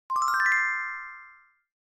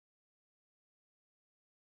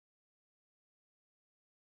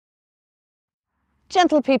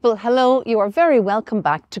Gentle people, hello, you are very welcome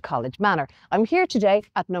back to College Manor. I'm here today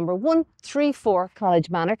at number 134 College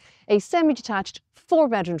Manor, a semi-detached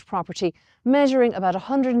 4-bedroomed property measuring about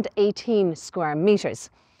 118 square metres.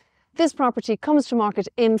 This property comes to market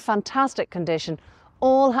in fantastic condition,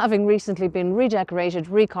 all having recently been redecorated,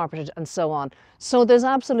 recarpeted and so on. So there's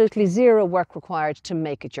absolutely zero work required to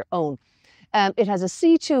make it your own. It has a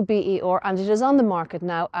C2 BER and it is on the market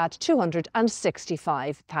now at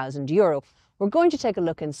 €265,000. We're going to take a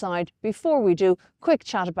look inside. Before we do, quick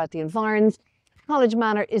chat about the environs. College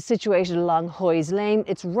Manor is situated along Hoyes Lane.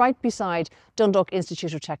 It's right beside Dundalk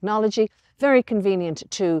Institute of Technology, very convenient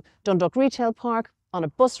to Dundalk Retail Park, on a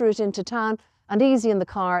bus route into town, and easy in the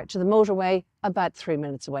car to the motorway, about 3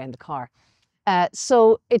 minutes away in the car.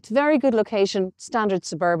 So it's very good location, standard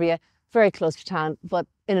suburbia, very close to town, but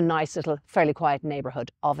in a nice little, fairly quiet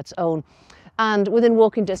neighbourhood of its own. And within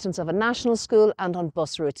walking distance of a national school and on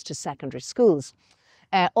bus routes to secondary schools.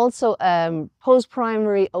 Also,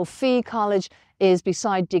 post-primary O'Fee College is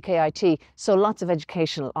beside DKIT, so lots of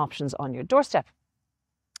educational options on your doorstep.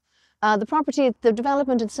 The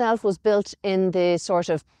development itself was built in the sort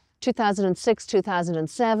of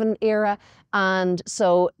 2006-2007 era, and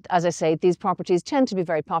so, as I say, these properties tend to be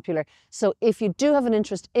very popular. So if you do have an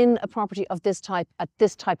interest in a property of this type at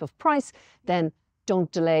this type of price, then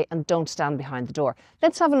don't delay and don't stand behind the door.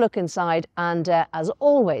 Let's have a look inside, and as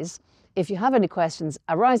always, if you have any questions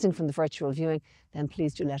arising from the virtual viewing, then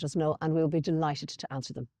please do let us know and we'll be delighted to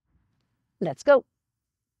answer them. Let's go.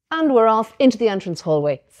 And we're off into the entrance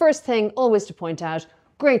hallway. First thing always to point out,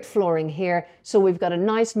 great flooring here. So we've got a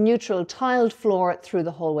nice neutral tiled floor through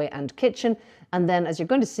the hallway and kitchen. And then, as you're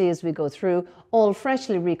going to see as we go through, all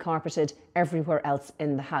freshly recarpeted everywhere else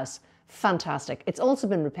in the house. Fantastic. It's also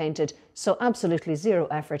been repainted, so absolutely zero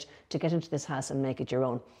effort to get into this house and make it your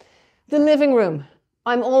own. The living room.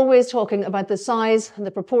 I'm always talking about the size and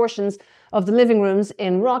the proportions of the living rooms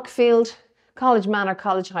in Rockfield, College Manor,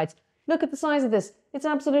 College Heights. Look at the size of this. It's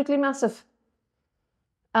absolutely massive.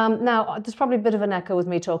 Now, there's probably a bit of an echo with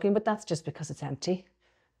me talking, but that's just because it's empty.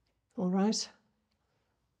 All right.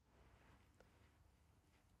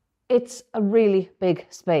 It's a really big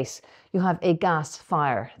space. You have a gas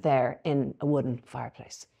fire there in a wooden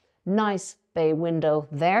fireplace. Nice bay window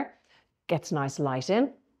there. Gets nice light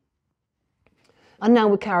in. And now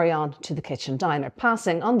we carry on to the kitchen diner,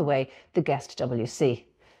 passing on the way the guest WC.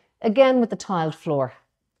 Again with the tiled floor.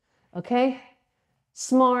 Okay.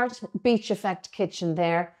 Smart beach effect kitchen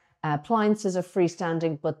there. Appliances are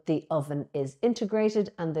freestanding, but the oven is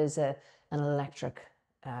integrated and there's an electric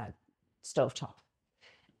stovetop.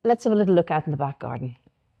 Let's have a little look out in the back garden.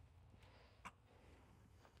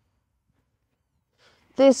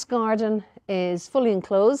 This garden is fully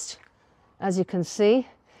enclosed, as you can see.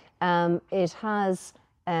 It's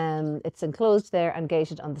enclosed there and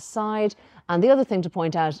gated on the side. And the other thing to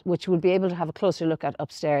point out, which we'll be able to have a closer look at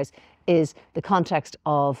upstairs, is the context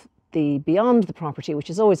of the beyond the property, which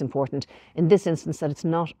is always important in this instance, that it's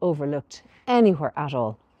not overlooked anywhere at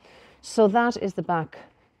all. So that is the back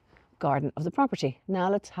garden of the property. Now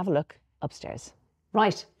let's have a look upstairs.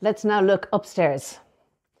 Right, let's now look upstairs.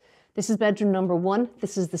 This is bedroom number 1.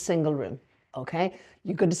 This is the single room. Okay,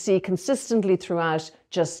 you're going to see consistently throughout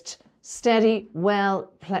just steady, well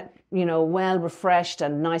refreshed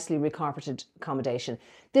and nicely recarpeted accommodation.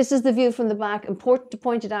 This is the view from the back. Important to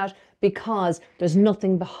point it out because there's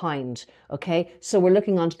nothing behind. Okay, so we're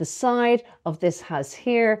looking onto the side of this house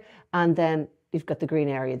here, and then you've got the green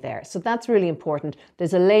area there. So that's really important.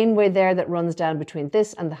 There's a laneway there that runs down between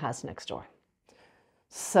this and the house next door.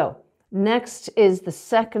 So next is the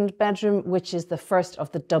second bedroom, which is the first of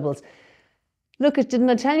the doubles. Look, didn't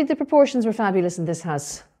I tell you the proportions were fabulous in this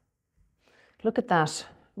house? Look at that.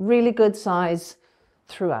 Really good size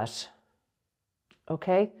throughout.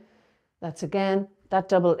 Okay, that's again, that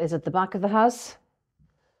double is at the back of the house.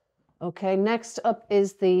 Okay, next up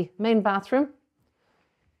is the main bathroom.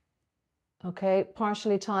 Okay,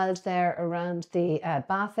 partially tiled there around the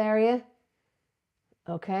bath area.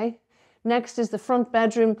 Okay, next is the front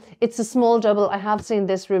bedroom. It's a small double. I have seen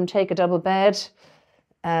this room take a double bed.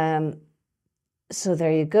 So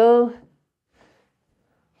there you go.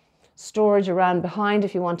 Storage around behind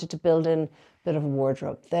if you wanted to build in a bit of a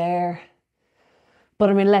wardrobe there. But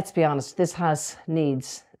I mean, let's be honest, this house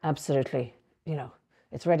needs absolutely,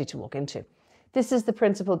 it's ready to walk into. This is the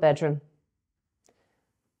principal bedroom.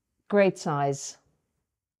 Great size.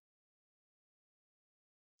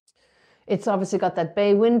 It's obviously got that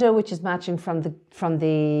bay window, which is matching from the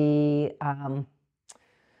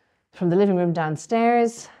living room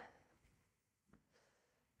downstairs.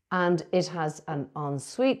 And it has an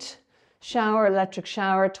ensuite shower, electric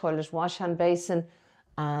shower, toilet wash hand basin,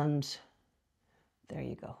 And there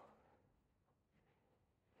you go.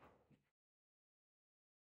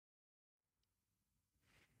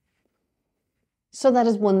 So that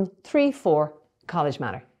is 134 College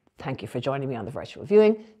Manor. Thank you for joining me on the virtual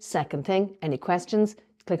viewing. Second thing, any questions,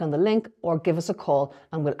 click on the link or give us a call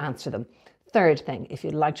and we'll answer them. Third thing, if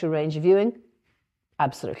you'd like to arrange a viewing,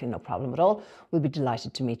 absolutely no problem at all. We'll be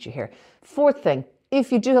delighted to meet you here. Fourth thing,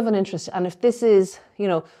 if you do have an interest and if this is,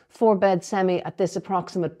 4-bed semi at this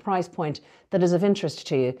approximate price point that is of interest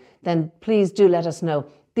to you, then please do let us know.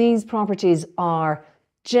 These properties are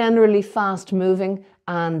generally fast moving,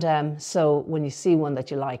 and so when you see one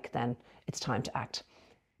that you like, then it's time to act.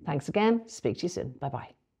 Thanks again. Speak to you soon.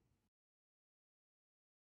 Bye-bye.